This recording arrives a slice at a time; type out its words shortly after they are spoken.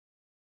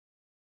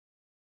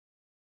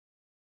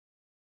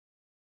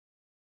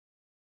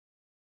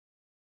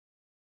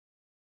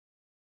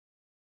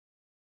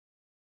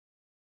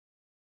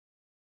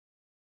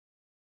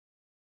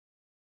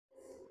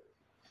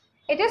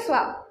এটা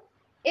সোয়া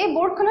এই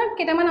বোৰ্ডখনত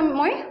কেটামান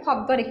মই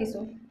শব্দ দেখিছো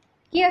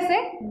কি আছে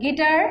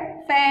guitar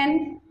fan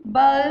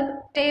bulb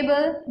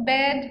table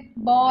bad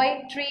boy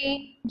tree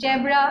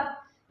zebra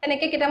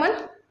এনেকে কেটামান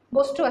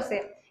বস্তু আছে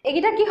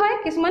এগিটা কি হয়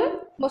কিছুমান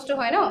বস্তু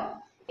হয় ন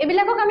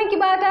এবিলাকক আমি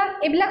কিবা এটা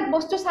এবিলাক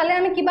বস্তু চালে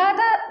আমি কিবা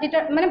এটা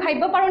মানে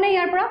ভাবিব পাৰো নে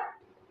ইয়াৰ পৰা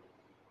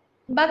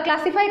বা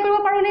ক্লাসিফাই কৰিব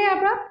পাৰো নে ইয়াৰ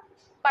পৰা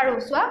পাৰো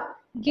সোয়া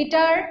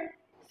গিটাৰ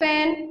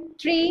ফ্যান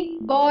ট্ৰি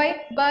বয়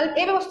বাল্ব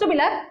এই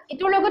বস্তুবিলাক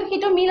ইটোৰ লগত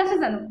হিটো মিল আছে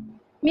জানো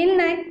মিল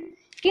নাই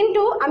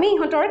কিন্তু আমি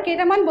ইহতৰ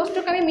কেটামান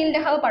বস্তুক আমি মিল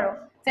দেখাব পাৰো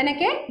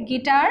যেনেকে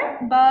গিটাৰ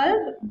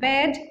বাল্ব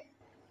বেড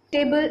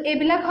টেবল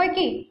এবিলাক হয়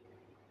কি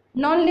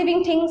নন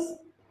লিভিং থিংস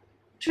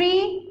ট্ৰি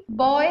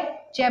বয়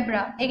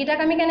জেব্ৰা এগিটাক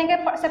আমি কেনেকে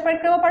সেপাৰেট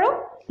কৰিব পাৰো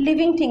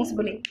লিভিং থিংস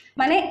বুলি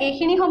মানে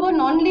এইখিনি হ'ব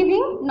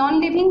নন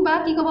লিভিং বা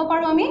কি ক'ব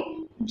পাৰো আমি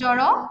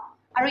জড়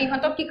আৰু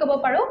ইহতক কি ক'ব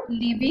পাৰো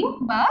লিভিং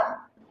বা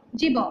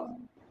জীৱ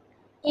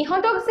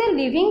ইহতক যে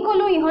লিভিং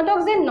কলো ইহতক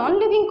যে নন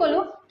লিভিং কলো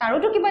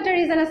তাৰোটো কিবা এটা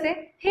ৰিজন আছে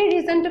সেই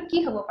ৰিজনটো কি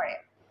হ'ব পাৰে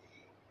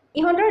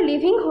ইহতৰ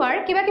লিভিং হোৱাৰ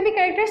কিবা কিবি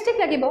ক্যাৰেক্টাৰিষ্টিক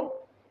লাগিব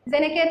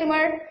যেনেকে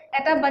তোমাৰ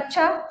এটা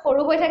বাচ্চা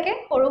সৰু হৈ থাকে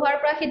সৰু হোৱাৰ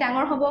পৰা সি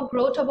ডাঙৰ হ'ব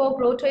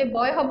গ্ৰোথ হৈ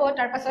বয় হ'ব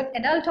তাৰ পাছত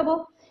এডাল্ট হ'ব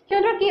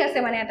সিহঁতৰ কি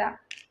আছে মানে এটা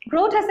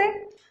গ্ৰোথ আছে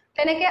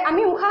তেনেকে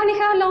আমি উশাহ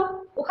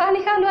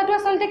নিশাহ লোৱাটো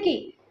আসলতে কি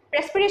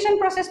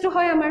ৰেসপিৰেশন প্ৰসেসটো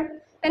হয় আমাৰ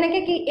তেনেকে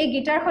কি এই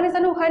গিটাৰখনে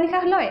জানো উশাহ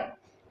নিশাহ লয়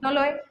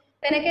নলয়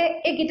তেনেকে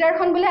এই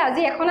গিটাৰখন বলে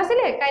আজি এখন আছিল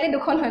কাইলে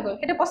দুখন হৈ গল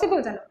এটা পসিবল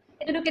জানো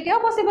এটাটো কেতিয়াও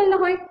পসিবল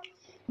নহয়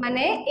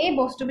মানে এই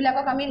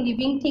বস্তুবিলাকক আমি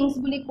লিভিং থিংস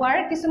বুলি কোৱাৰ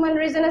কিছুমান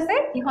ৰিজন আছে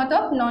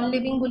ইহতক নন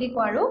লিভিং বুলি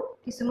কোৱাৰো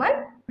কিছুমান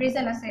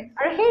ৰিজন আছে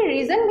আৰু সেই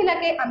ৰিজন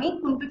বিলাকে আমি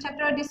কোনটো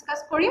চ্যাপ্টাৰত ডিসকাস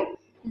কৰিম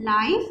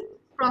লাইফ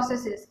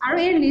প্ৰসেসেস আৰু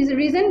এই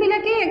ৰিজন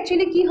বিলাকে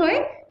একচুয়ালি কি হয়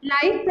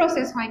লাইফ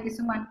প্ৰসেস হয়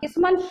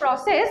কিছুমান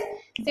প্ৰসেস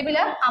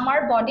যেবিলাক আমাৰ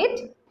বডিত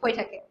হৈ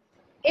থাকে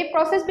এই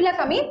প্ৰসেস বিলাক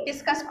আমি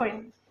ডিসকাস কৰিম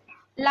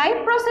লাইফ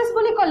প্ৰসেস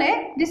বুলি ক'লে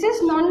this is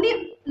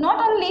not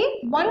only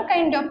one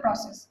kind of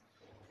process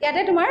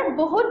ইয়াতে তোমাৰ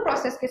বহুত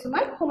প্ৰসেস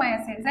কিছুমান সোমাই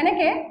আছে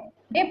যেনেকে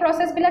এই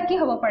প্ৰসেস বিলাক কি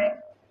হ'ব পাৰে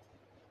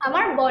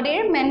আমাৰ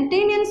বডিৰ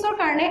মেইনটেনেন্সৰ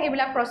কাৰণে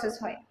এইবিলাক প্ৰসেস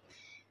হয়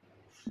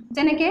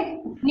যেনেকে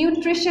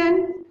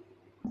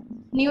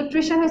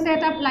নিউট্ৰিশন হৈছে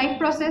এটা লাইফ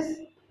প্ৰসেস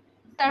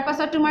তাৰ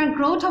পাছত তোমাৰ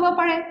গ্ৰোথ হ'ব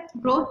পাৰে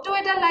গ্ৰোথটো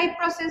এটা লাইফ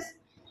প্ৰসেস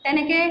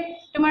তেনেকে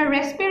তোমাৰ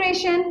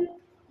ৰেসপিৰেশন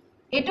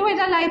এটো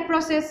এটা লাইফ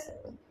প্ৰসেস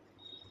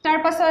তাৰ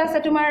পাছত আছে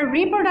তোমাৰ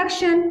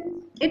ৰিপ্ৰডাকশন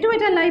এটো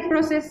এটা লাইফ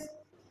প্ৰসেস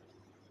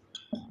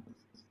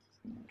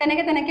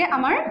তেনেকে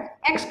আমাৰ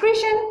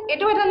এক্সক্ৰিশন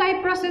এটো এটা লাইফ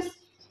প্ৰসেস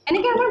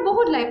এনেকে আমাৰ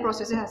বহুত লাইফ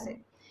প্ৰসেস আছে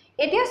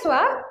এতিয়া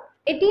সোয়া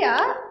এতিয়া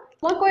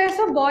মই কৈ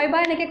আছো বয়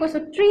বা এনেকে কৈছো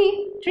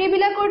ট্ৰি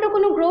বিলাকৰটো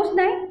কোনো গ্ৰোথ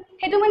নাই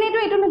হেতু মানে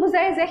এটো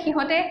নুবুজায় যে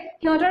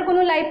হিহতৰ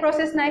কোনো লাইফ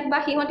প্ৰসেস নাই বা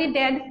হিহতি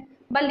ডেড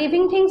বা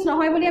লিভিং থিংস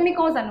নহয় বুলি আমি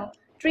কও জানো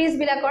ট্ৰিজ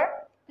বিলাকৰ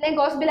নে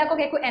গছ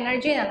বিলাকক একো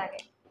এনাৰ্জি নালাগে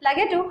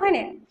লাগেটো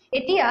হয়নে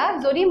এতিয়া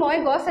যদি মই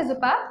গছ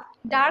এজোপা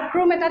ডাৰ্ক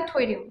ৰুম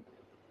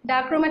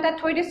এটাত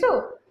থৈ দিছো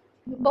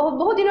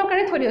বহুত দিনৰ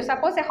কাৰণে থৈ দিছো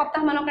সাপোজ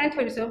এসপ্তাহ মানৰ কাৰণে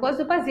থৈ দিছো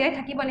গছজোপা জিয়াই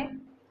থাকিবনে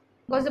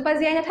গছজোপা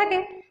জিয়াই নাথাকে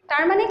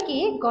তাৰ মানে কি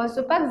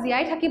গছজোপাক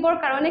জিয়াই থাকিবৰ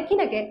কাৰণে কি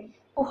লাগে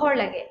পোহৰ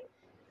লাগে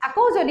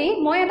আকৌ যদি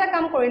মই এটা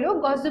কাম কৰিলো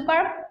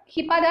গছজোপাৰ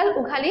শিপাডাল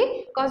উঘালি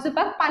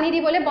গছজোপাক পানী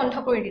দিবলৈ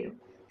বন্ধ কৰি দিলো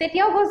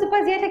তেতিয়াও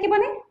গছজোপা জিয়াই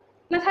থাকিবনে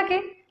নাথাকে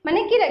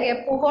মানে কি লাগে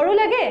পোহৰো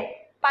লাগে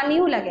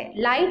পানীও লাগে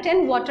light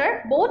and water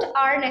both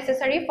are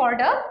necessary for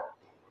the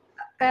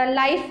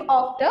life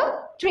of the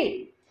tree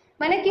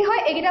মানে কি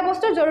হয় এগিটা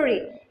বস্তু জৰুৰী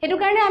হেতু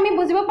কাৰণে আমি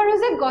বুজিব পাৰো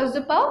যে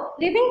গছজোপাও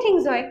লিভিং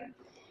থিংস হয়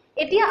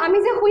এতিয়া আমি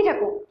যে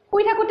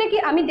শুই থাকোতে কি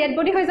আমি ডেড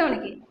বডি হৈ যাও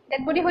নেকি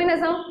ডেড বডি হৈ না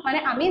যাও মানে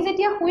আমি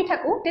যেতিয়া শুই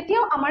থাকো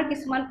তেতিয়াও আমাৰ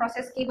কিছুমান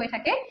প্ৰসেস কি হৈ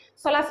থাকে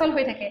চলাচল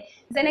হৈ থাকে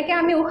যেনেকে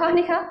আমি উশাহ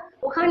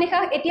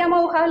নিশাহ এতিয়া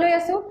মই উশাহ লৈ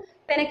আছো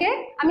তেনেকে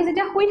আমি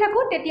যেতিয়া শুই থাকো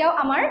তেতিয়াও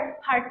আমাৰ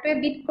হাৰ্টটোৱে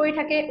বিট কৰি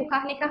থাকে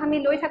উশাহ নিশাহ আমি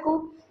লৈ থাকো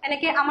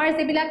এনেকে আমাৰ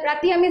যেবিলাক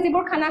ৰাতি আমি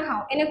যিবোৰ খানা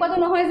খাও এনেকুৱাটো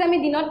নহয় যে আমি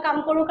দিনত কাম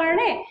কৰো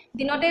কাৰণে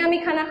দিনতে আমি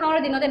খানা খাও আৰু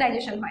দিনতে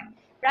ডাইজেশন হয়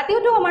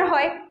ৰাতিওটো আমাৰ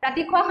হয়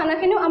ৰাতি খোৱা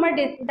খানাখিনিও আমাৰ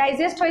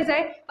ডাইজেষ্ট হৈ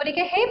যায়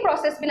গতিকে সেই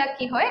প্ৰসেস বিলাক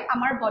কি হয়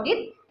আমাৰ বডিত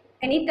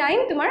এনি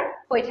টাইম তোমাৰ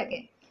হৈ থাকে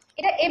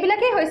এটা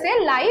এইবিলাকে হৈছে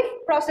লাইফ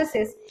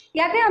প্ৰসেসেস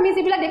ইয়াতে আমি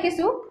যিবিলাক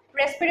দেখিছো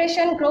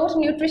ৰেসপিৰেশন গ্ৰোথ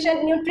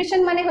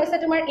নিউট্ৰিশন মানে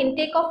হৈছে তোমাৰ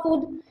ইনটেক অফ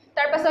ফুড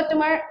তাৰ পাছত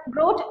তোমাৰ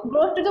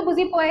গ্ৰোথটো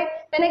বুজি পায়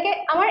তেনেকে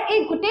আমাৰ এই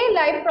গুটেই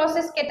লাইফ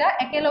প্ৰসেস কেটা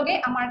একেলগে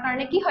আমাৰ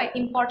কাৰণে কি হয়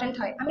ইম্পৰ্টেন্ট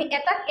হয় আমি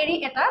এটা এৰি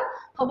এটা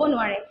হ'ব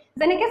নোৱাৰে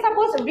যেনেকে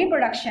সাপোজ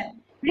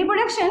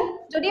ৰিপ্ৰডাকশন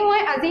যদি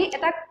মই আজি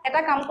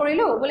এটা কাম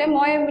কৰিলো বলে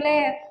মই বলে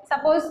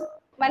সাপোজ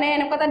মানে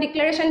এনেকুৱা এটা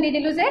ডিক্লাৰেশন দি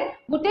দিলো যে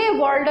গুটেই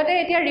ওয়াৰ্ল্ডতে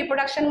এতিয়া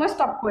ৰিপ্ৰডাকশন মই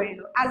ষ্টপ কৰি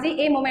দিলো আজি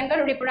এই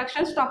মোমেন্টৰ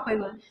ৰিপ্ৰডাকশন ষ্টপ হৈ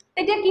গল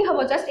তেতিয়া কি হ'ব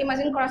জাস্ট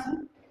ইমাজিন কৰাচোন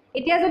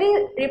এতিয়া যদি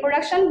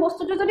ৰিপ্ৰডাকশন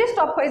বস্তুটো যদি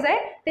ষ্টপ হৈ যায়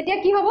তেতিয়া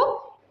কি হ'ব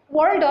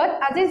ওয়াৰ্ল্ডত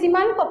আজি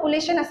যিমান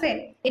পপুলেশন আছে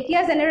এতিয়া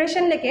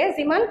জেনাৰেশন লৈকে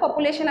যিমান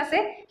পপুলেশন আছে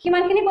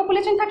কিমানখিনি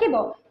পপুলেশন থাকিব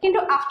কিন্তু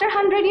আফটাৰ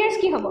 100 ইয়াৰ্স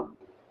কি হ'ব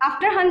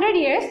আফটাৰ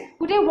 100 ইয়াৰ্স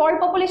গুটেই ওয়াৰ্ল্ড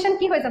পপুলেশন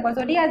কি হৈ যাব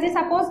যদি আজি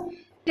suppose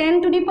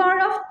 10 to the power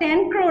of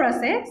 10 crore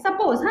আছে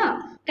suppose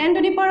 10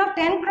 to the power of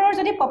 10 crore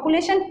যদি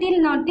population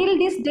till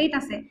this date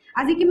আছে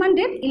আজি কিমান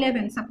date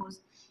 11 suppose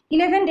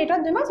 11 ডেটত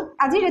তোমাৰ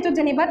আজি ডেটত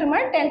জানিবা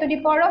তোমাৰ 10 to the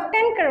power of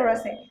 10 crore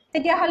আছে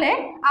তেতিয়া হলে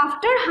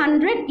after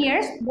 100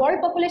 years world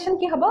population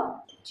কি হ'ব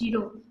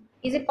 0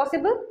 is it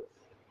possible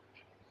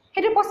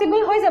হেতু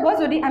পসিবল হৈ যাব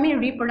যদি আমি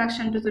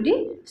ৰিপ্ৰডাকশনটো যদি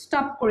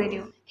ষ্টপ কৰি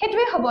দিও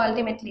হেতুৱে হ'ব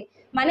আলটিমেটলি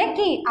মানে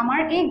কি আমাৰ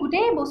এই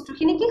গুটেই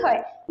বস্তুখিনি কি হয়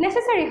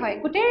নেসেসাৰি হয়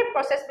গুটেই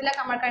প্ৰসেস বিলাক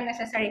আমাৰ কাৰণে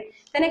নেসেসাৰি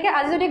তেনেকে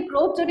আজি যদি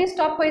গ্ৰোথ যদি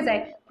ষ্টপ হৈ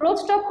যায় গ্ৰোথ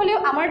ষ্টপ হলেও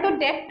আমাৰটো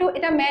ডেথ টু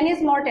এটা ম্যান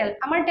ইজ মৰ্টেল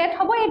আমাৰ ডেথ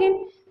হ'ব এদিন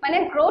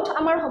মানে গ্ৰোথ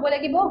আমাৰ হ'ব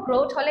লাগিব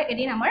গ্ৰোথ হলে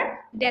এদিন আমাৰ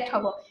ডেথ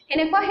হ'ব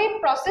এনেকুৱা হে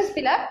প্ৰসেস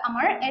বিলাক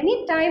আমাৰ এনি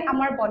টাইম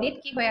আমাৰ বডিত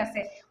কি হৈ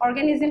আছে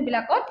অৰ্গানিজম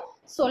বিলাকত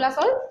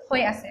চলাচল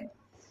হৈ আছে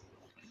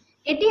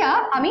এতিয়া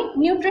আমি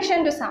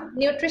নিউট্ৰিশনটো চাম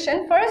নিউট্ৰিশন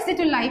ফাৰ্স্ট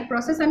যেটো লাইফ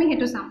প্ৰসেস আমি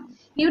হেতু চাম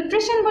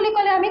নিউট্ৰিশন বুলি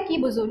কলে আমি কি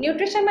বুজো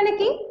নিউট্ৰিশন মানে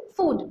কি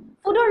ফুড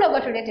ফুডৰ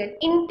লগত ৰিলেটেড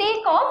ইনটেক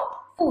অফ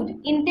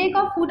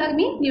ফুড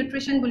আমি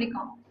নিউট্ৰিশন বুলি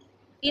কম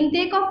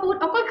ইনটেক অফ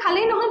ফুড অকল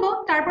খালেই নহব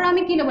তাৰ পৰা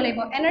আমি কি লব লাগিব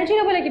এনাৰ্জি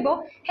লব লাগিব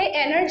হে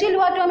এনাৰ্জি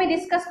লোৱাটো আমি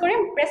ডিসকাস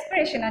কৰিম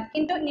ৰেসপিৰেশনত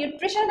কিন্তু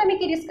নিউট্ৰিশনত আমি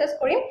কি ডিসকাস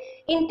কৰিম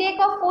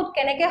ইনটেক অফ ফুড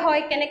কেনেকে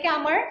হয় কেনেকে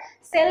আমাৰ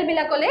সেল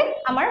বিলাকলে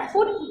আমাৰ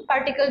ফুড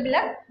পাৰ্টিকল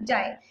বিলাক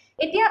যায়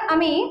এতিয়া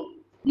আমি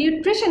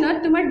নিউট্ৰিশনত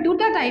তোমাৰ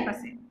দুটা টাইপ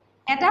আছে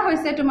এটা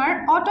হৈছে তোমাৰ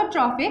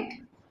অটোট্ৰফিক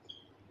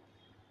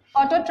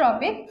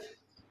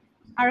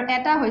আৰু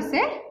এটা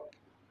হৈছে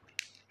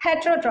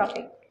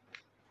হেটেৰোট্ৰফিক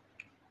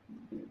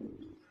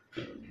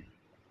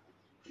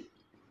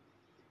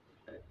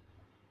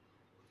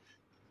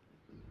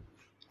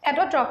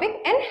অটোট্ৰফিক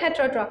এন্ড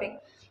হেটেৰোট্ৰফিক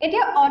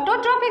এতিয়া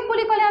অটোট্ৰফিক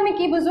বুলি কলে আমি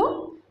কি বুজো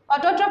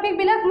অটোট্ৰফিক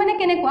বিলাক মানে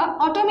কেনেকুৱা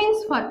auto means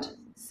what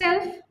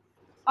self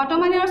auto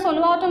মানে আৰু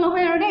চলোৱা অটো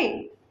নহয় আৰু দেই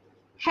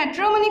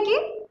হেটেৰো মানে কি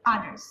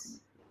আদাৰ্স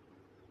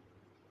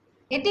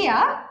এতিয়া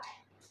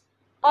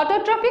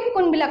অটোট্ৰফিক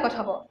কোনবিলাকত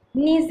হ'ব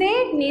নিজে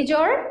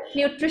নিজৰ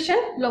নিউট্ৰিশন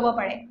লব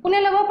পাৰে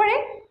কোনে লব পাৰে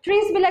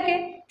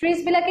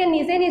ট্ৰিজ বিলাকে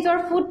নিজে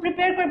নিজৰ ফুড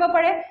প্ৰিপেয়াৰ কৰিব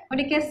পাৰে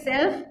গতিকে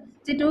সেলফ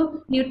যেটো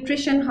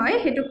নিউট্ৰিশন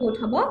হয় হেতু কোড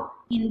হ'ব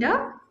ইন দা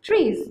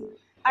ট্ৰিজ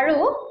আৰু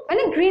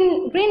মানে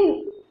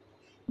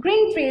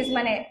গ্ৰীন ট্ৰিজ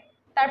মানে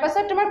তাৰ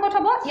পাছত তোমাৰ কোড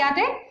হ'ব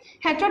ইয়াতে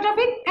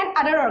হেটেৰোট্ৰফিক এন্ড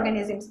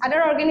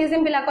আদাৰ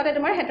অৰ্গানিজম বিলাকতে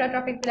তোমাৰ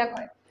হেটেৰোট্ৰফিক বিলাক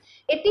হয়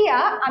এতিয়া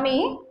আমি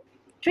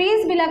ট্ৰিজ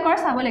বিলাকৰ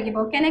চাব লাগিব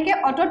কেনেকে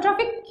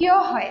অটোট্ৰফিক কিয়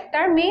হয়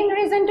তাৰ মেইন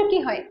ৰিজনটো কি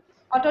হয়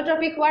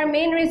অটোট্ৰফিক হোৱাৰ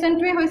মেইন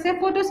ৰিজনটোৱে হৈছে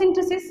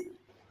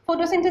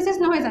ফটোসিনথেসিস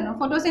নহয় জানো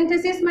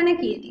ফটোসিনথেসিস মানে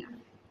কি এতিয়া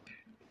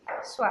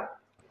সোৱা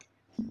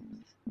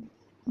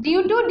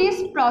due to this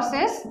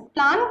process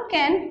plant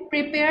can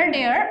prepare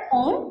their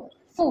own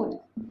food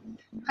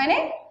হয়নে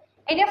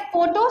এতিয়া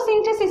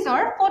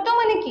ফটোসিনথেসিসৰ ফটো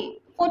মানে কি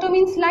ফটো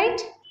means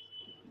light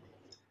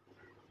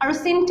আৰু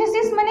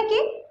সিনথেসিস মানে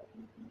কি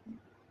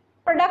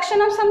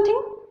production of something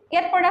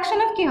yet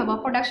production of ki hobo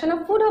production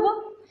of food hobo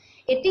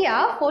etia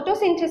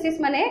photosynthesis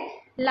mane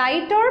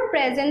light or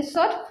presence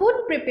of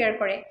food prepare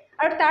kore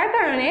aru tar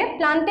karone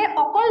plant e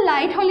okol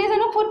light hole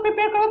jano food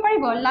prepare koribo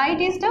paribo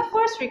light is the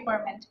first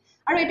requirement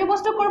aru etu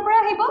bostu kor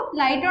pora hibo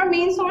light or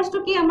main source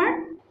to ki amar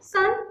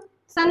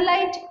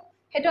sunlight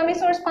hetu ami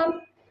source pam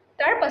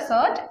tar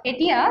pasot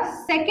etia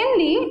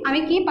secondly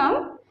ami ki pam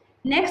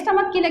next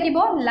amak ki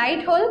lagibo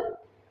light hole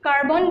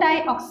carbon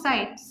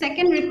dioxide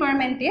second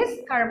requirement is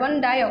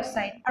carbon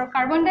dioxide और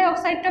carbon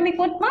dioxide to আমি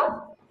কোত পাম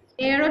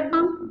এয়ারত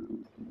পাম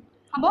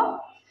হবো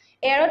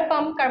এয়ারত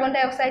পাম carbon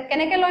dioxide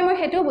কেনেকে লয় মই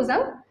হেতু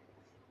বুজাম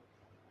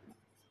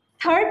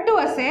থার্ড টু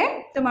আছে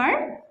তোমাৰ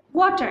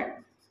ওয়াটাৰ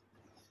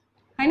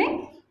হয়নে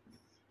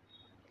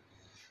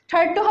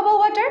থাৰ্ড টু হবো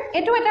ওয়াটাৰ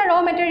এটো এটা ৰ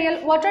ম্যাটেৰিয়াল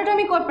ওয়াটাৰ তো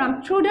আমি কোত পাম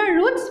থ্ৰু দ্য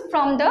ৰুটস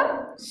ফ্ৰম দ্য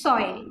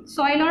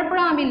সয়েলৰ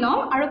পৰা আমি লম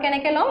আৰু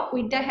কেনেকে লম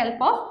উইথ দ্য হেল্প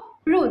অফ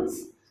ৰুটস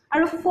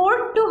আৰু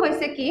ফোৰ্থ টু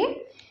হৈছে কি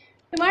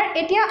তোমাৰ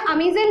এতিয়া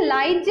আমি যে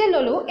লাইট যে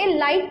ললো এই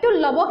লাইট টু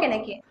লব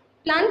কেনেকে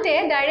প্লান্টে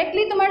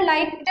ডাইৰেক্টলি তোমাৰ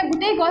লাইট এটা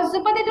গুটেই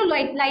গছজোপাতে তো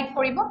লাইট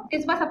পৰিব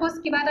ইজবা সাপোজ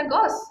কিবা এটা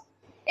গছ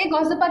এই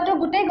গছজোপাটো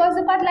গুটেই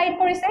গছজোপাত লাইট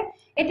পৰিছে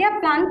এতিয়া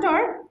প্লান্টৰ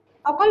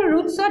অকল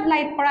ৰুটছত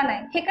লাইট পৰা নাই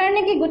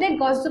হেকাৰণে কি গুটেই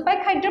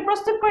গছজোপাই খাদ্য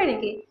প্ৰস্তুত কৰে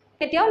নেকি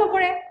কেতিয়াও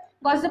নকৰে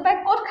গছজোপাই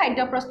ক'ত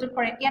খাদ্য প্ৰস্তুত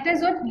কৰে ইয়াতে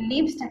যত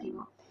লিভস থাকিব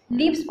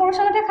লিভস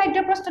পৰ্চনতে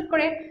খাদ্য প্ৰস্তুত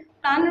কৰে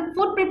প্লান্ট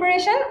ফুড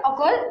প্ৰিপাৰেচন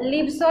অকল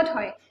লিভসত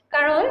হয়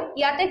কাৰণ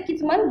ইয়াতে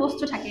কিছুমান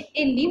বস্তু থাকে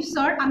এই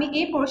লিভসৰ আমি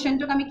এই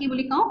পোৰশনটোক আমি কি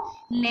বুলি কওঁ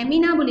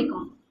লেমিনা বুলি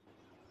কওঁ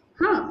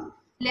হা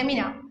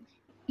লেমিনা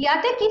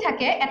ইয়াতে কি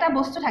থাকে এটা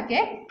বস্তু থাকে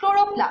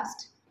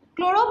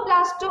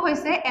ক্লোৰোপ্লাস্টটো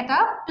হৈছে এটা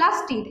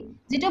প্লাস্টিড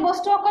যেটো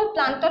বস্তু অকল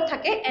প্লান্টত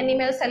থাকে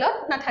এনিমেল সেলত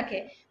না থাকে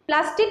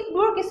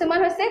প্লাস্টিকবোৰ কিছুমান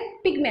হৈছে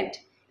পিগমেন্ট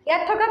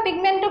ইয়াত থকা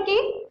পিগমেন্টটো কি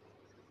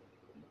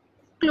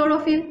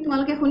ক্লোৰোফিল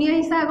তোমালোকে শুনি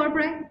আহিছা আগৰ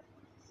পৰাই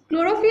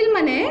ক্লোৰোফিল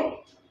মানে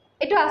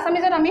এটো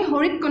আসামিজত আমি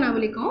হৰিত কণা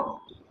বুলি কওঁ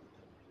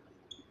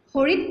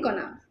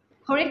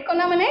হৰিত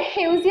কণা মানে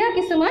হেউজিয়া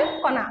কিছুমান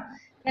কণা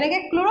এনেকে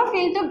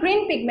ক্লোৰোফিল তো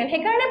গ্ৰীন পিগমেন্ট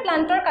হেকাৰণে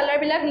প্লান্টৰ কালাৰ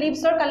বিলাক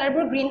লিভসৰ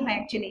কালাৰবোৰ গ্ৰীন হয়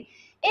একচুয়ালি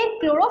এই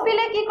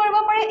ক্লোৰোফিলে কি কৰিব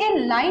পাৰে এই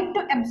লাইট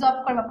তো এবজৰ্ব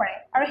কৰিব পাৰে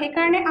আৰু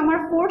হেকাৰণে আমাৰ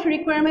ফোৰ্থ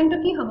ৰিকুৱাৰমেন্টটো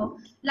কি হ'ব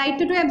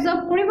লাইট তো এবজৰ্ব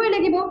কৰিবই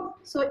লাগিব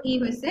সো ই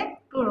হৈছে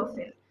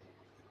ক্লোৰোফিল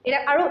এটা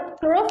আৰু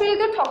ক্লোৰোফিল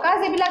তো থকা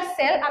যেবিলাক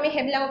সেল আমি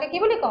হেবিলাককে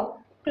কি বুলি কওঁ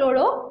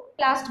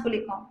ক্লোৰোপ্লাস্ট বুলি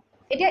কওঁ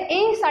এতিয়া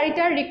এই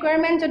চাৰিটাৰ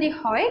ৰিকুৱাৰমেন্ট যদি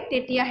হয়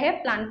তেতিয়াহে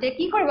প্লান্টে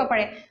কি কৰিব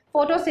পাৰে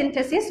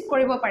ফটোসিনথেসিস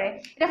কৰিব পাৰে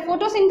এটা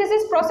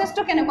ফটোসিনথেসিস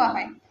প্ৰসেছটো কেনেকুৱা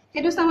হয়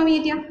হেতু চাম আমি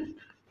এতিয়া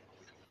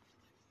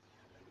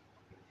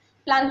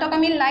প্লান্টক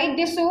আমি লাইট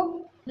দিছো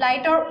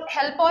লাইটৰ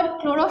হেল্পত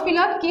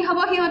ক্লোৰোফিলত কি হ'ব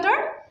হিহতৰ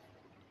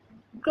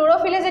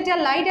ক্লোৰোফিলে যেতিয়া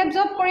লাইট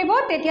এবজৰ্ব কৰিব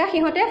তেতিয়া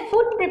হিহতে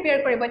ফুড প্ৰিপেয়াৰ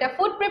কৰিব এটা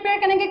ফুড প্ৰিপেয়াৰ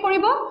কেনেকৈ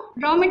কৰিব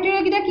ৰ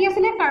মেটেৰিয়েল গিটা কি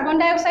আছিল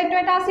কাৰ্বন ডাই অক্সাইডটো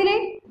এটা আছিল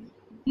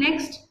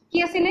নেক্সট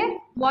কি আছিল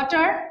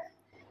ওয়াটাৰ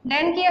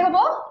দেন কি হ'ব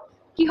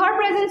কিহৰ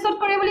প্ৰেজেন্সত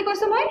কৰে বুলি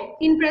কৈছো মই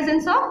in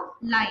presence of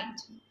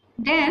light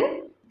then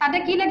তাতে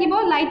কি লাগিব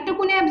লাইটটো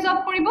কোনে এবজৰ্ব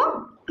কৰিব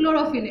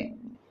ক্লোৰোফিলে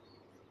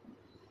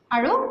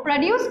আৰু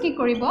প্ৰডিউস কি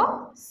কৰিব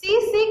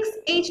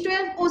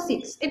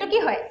C6H12O6 এটো কি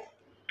হয়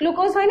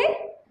গ্লুকোজ হয়নে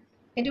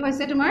এটো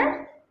হৈছে তোমাৰ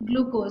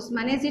গ্লুকোজ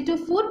মানে যেটো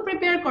ফুড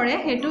প্ৰিপেয়াৰ কৰে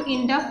হেতু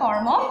ইন দা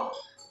ফৰ্ম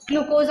অফ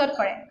গ্লুকোজত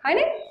কৰে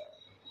হয়নে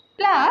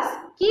প্লাস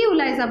কি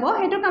উলাই যাব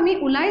হেতুক আমি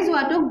উলাই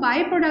যোৱাটোক বাই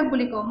প্ৰডাক্ট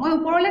বুলি কওঁ মই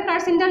ওপৰলে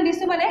কাৰ্চিনডাল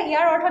দিছো মানে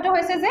ইয়াৰ অৰ্থটো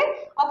হৈছে যে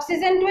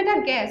অক্সিজেনটো এটা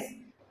গ্যাস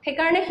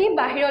হেকাৰণে হি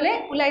বাহিৰলে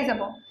উলাই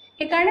যাব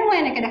হেকাৰণে মই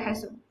এনেকৈ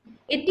দেখাইছো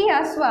এতিয়া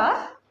সোৱা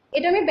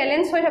এটা আমি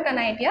ব্যালেন্স হৈ থকা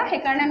নাই এতিয়া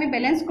হেকাৰণে আমি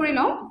ব্যালেন্স কৰি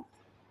লওঁ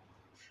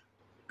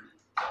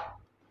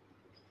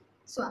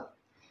সোৱা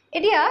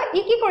এতিয়া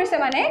ই কি কৰিছে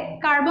মানে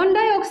কাৰ্বন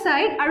ডাই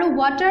অক্সাইড আৰু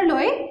ওয়াটাৰ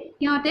লৈ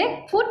ইহতে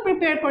ফুড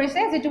প্ৰিপেয়াৰ কৰিছে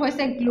যেটো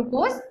হৈছে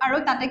গ্লুকোজ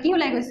আৰু তাতে কি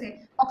উলাই গৈছে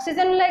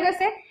অক্সিজেন উলাই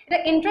গৈছে এটা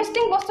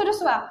ইন্টাৰেস্টিং বস্তুটো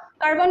সোৱা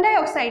carbon dye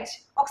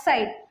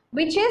oxide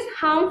which is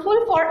harmful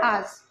for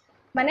us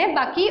মানে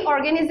বাকি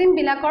অৰ্গানিজম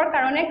বিলাকৰ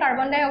কাৰণে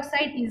carbon dye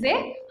oxide is a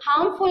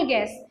harmful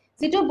gas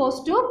যেটো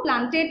বস্তু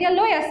প্লান্টে এতিয়া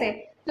লৈ আছে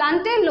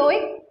প্লান্টে লৈ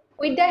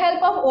with the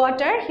help of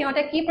water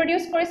হিহতে কি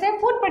প্ৰডিউস কৰিছে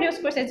ফুড প্ৰডিউস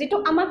কৰিছে যেটো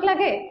আমাক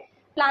লাগে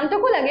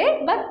প্লান্টকো লাগে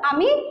বাট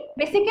আমি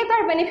বেসিকলি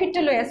তাৰ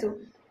বেনিফিটটো লৈ আছো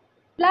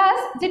প্লাস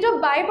যেটো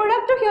বাই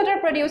প্ৰডাক্টটো হিহতৰ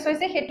প্ৰডিউস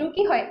হৈছে হেতু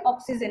কি হয়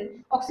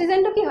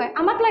অক্সিজেনটো কি হয়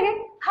আমাক লাগে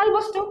ভাল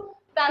বস্তু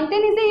প্লান্টে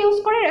নিজে ইউজ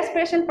কৰে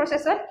ৰেসপিৰেশন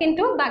প্ৰসেছত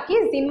কিন্তু বাকি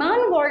জিমান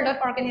ওয়াৰ্ল্ডত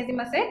অৰ্গানিজম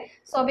আছে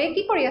সবে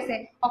কি কৰি আছে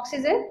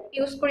অক্সিজেন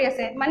ইউজ কৰি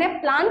আছে মানে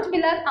প্লান্ট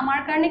বিলাক আমাৰ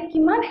কাৰণে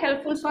কিমান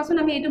হেল্পফুল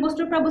সোৱাচোন আমি এটো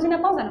বস্তুৰ পৰা বুজি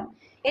নাপাও জানো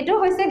এটো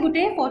হৈছে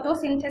গুটে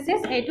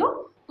ফটোসিনথেসিস এটো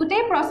গুটে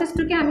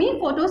প্ৰসেছটোকে আমি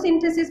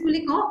ফটোসিনথেসিস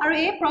বুলি কওঁ আৰু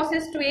এই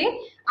প্ৰসেছটোৱে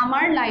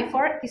আমাৰ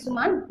লাইফৰ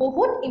কিছুমান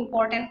বহুত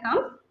ইম্পৰ্টেন্ট কাম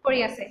কৰি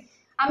আছে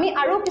আমি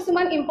আৰু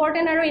কিছুমান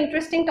ইম্পৰ্টেন্ট আৰু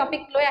ইন্টাৰেস্টিং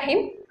টপিক লৈ আহিম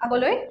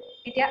আগলৈ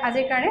এতিয়া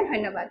আজিৰ কাৰণে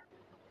ধন্যবাদ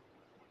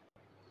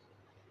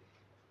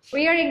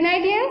We are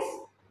Ignitians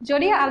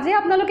যদি আজি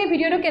আপোনালোকে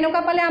ভিডিওটো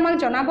কেনেকুৱা পালে আমাক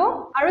জনাব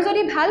আৰু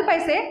যদি ভাল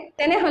পাইছে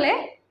তেনে হলে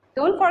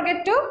don't forget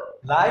to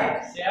like,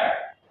 share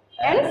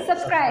and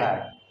subscribe.